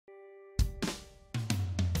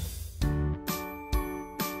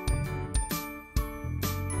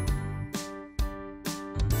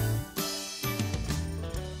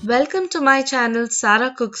Welcome to my channel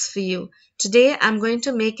Sara Cooks for You. Today I'm going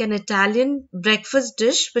to make an Italian breakfast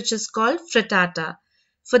dish which is called frittata.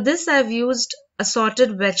 For this I've used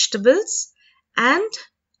assorted vegetables and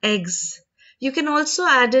eggs. You can also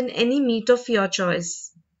add in any meat of your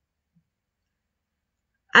choice.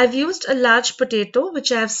 I've used a large potato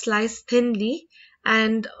which I've sliced thinly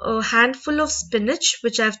and a handful of spinach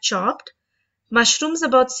which I've chopped, mushrooms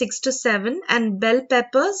about 6 to 7 and bell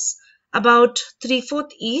peppers about 3/4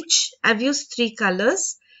 each. I've used 3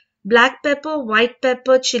 colors: black pepper, white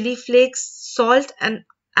pepper, chili flakes, salt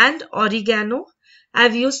and oregano.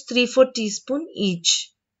 I've used 3/4 teaspoon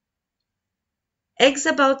each. Eggs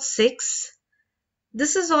about 6.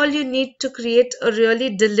 This is all you need to create a really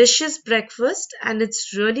delicious breakfast, and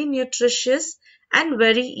it's really nutritious and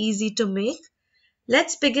very easy to make.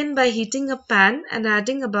 Let's begin by heating a pan and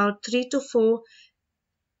adding about 3 to 4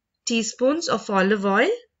 teaspoons of olive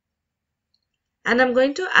oil. And I'm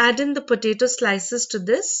going to add in the potato slices to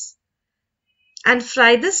this and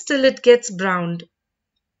fry this till it gets browned.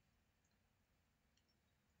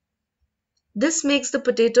 This makes the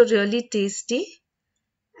potato really tasty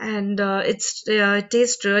and it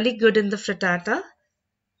tastes really good in the frittata.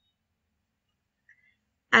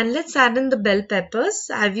 And let's add in the bell peppers.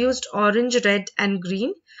 I've used orange, red and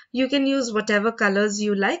green. You can use whatever colors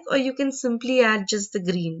you like, or you can simply add just the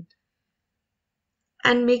green.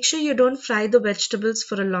 And make sure you don't fry the vegetables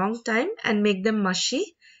for a long time and make them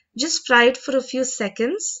mushy. Just fry it for a few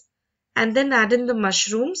seconds and then add in the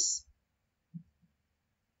mushrooms.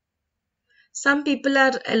 Some people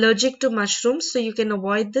are allergic to mushrooms, so you can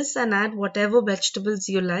avoid this and add whatever vegetables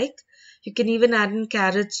you like. You can even add in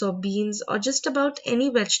carrots or beans or just about any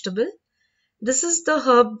vegetable. This is the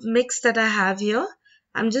herb mix that I have here.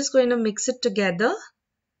 I'm just going to mix it together.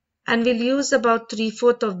 And we'll use about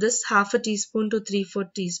 3/4 of this, half a teaspoon to 3/4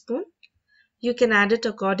 teaspoon. You can add it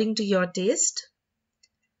according to your taste.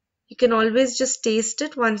 You can always just taste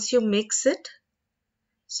it once you mix it,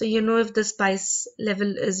 so you know if the spice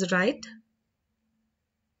level is right.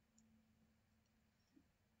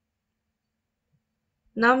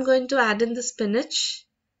 Now I'm going to add in the spinach.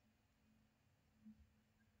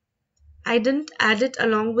 I didn't add it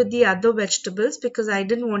along with the other vegetables because I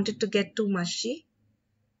didn't want it to get too mushy.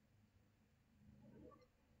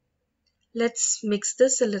 Let's mix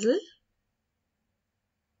this a little.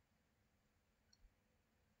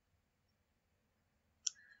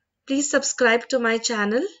 Please subscribe to my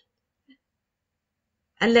channel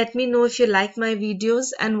and let me know if you like my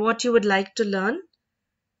videos and what you would like to learn.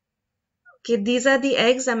 Okay, these are the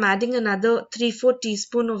eggs. I'm adding another 3/4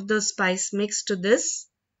 teaspoon of the spice mix to this.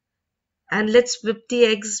 And let's whip the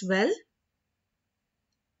eggs well.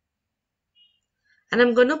 And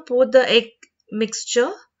I'm going to pour the egg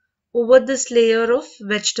mixture over this layer of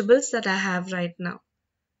vegetables that I have right now.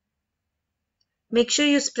 Make sure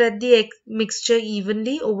you spread the egg mixture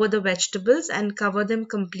evenly over the vegetables and cover them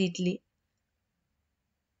completely.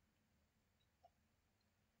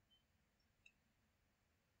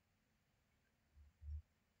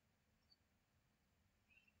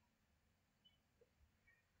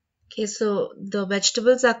 Okay, so the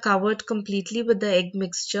vegetables are covered completely with the egg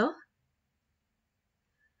mixture.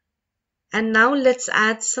 And now let's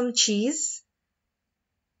add some cheese.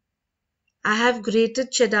 I have grated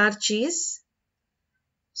cheddar cheese.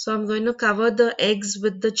 So I'm going to cover the eggs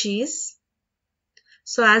with the cheese.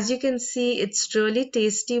 So as you can see, it's really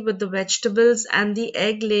tasty with the vegetables and the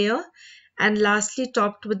egg layer, and lastly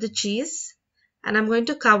topped with the cheese. And I'm going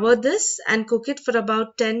to cover this and cook it for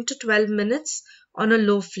about 10 to 12 minutes on a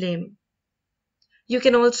low flame. You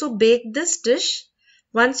can also bake this dish.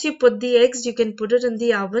 Once you put the eggs, you can put it in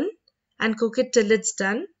the oven and cook it till it's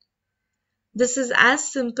done. This is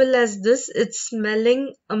as simple as this. It's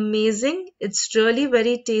smelling amazing. It's really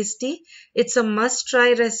very tasty. It's a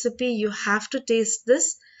must-try recipe. You have to taste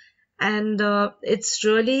this. And it's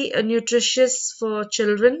really nutritious for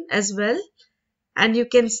children as well. And you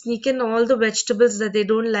can sneak in all the vegetables that they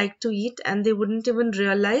don't like to eat and they wouldn't even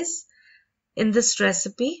realize in this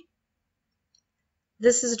recipe.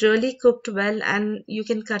 This is really cooked well, and you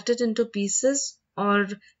can cut it into pieces or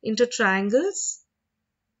into triangles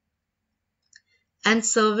and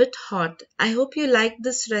serve it hot. I hope you liked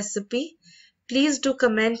this recipe. Please do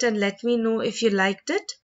comment and let me know if you liked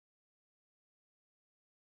it.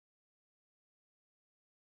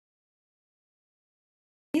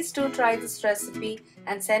 Please do try this recipe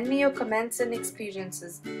and send me your comments and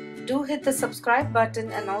experiences. Do hit the subscribe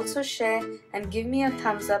button and also share and give me a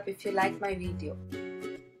thumbs up if you like my video.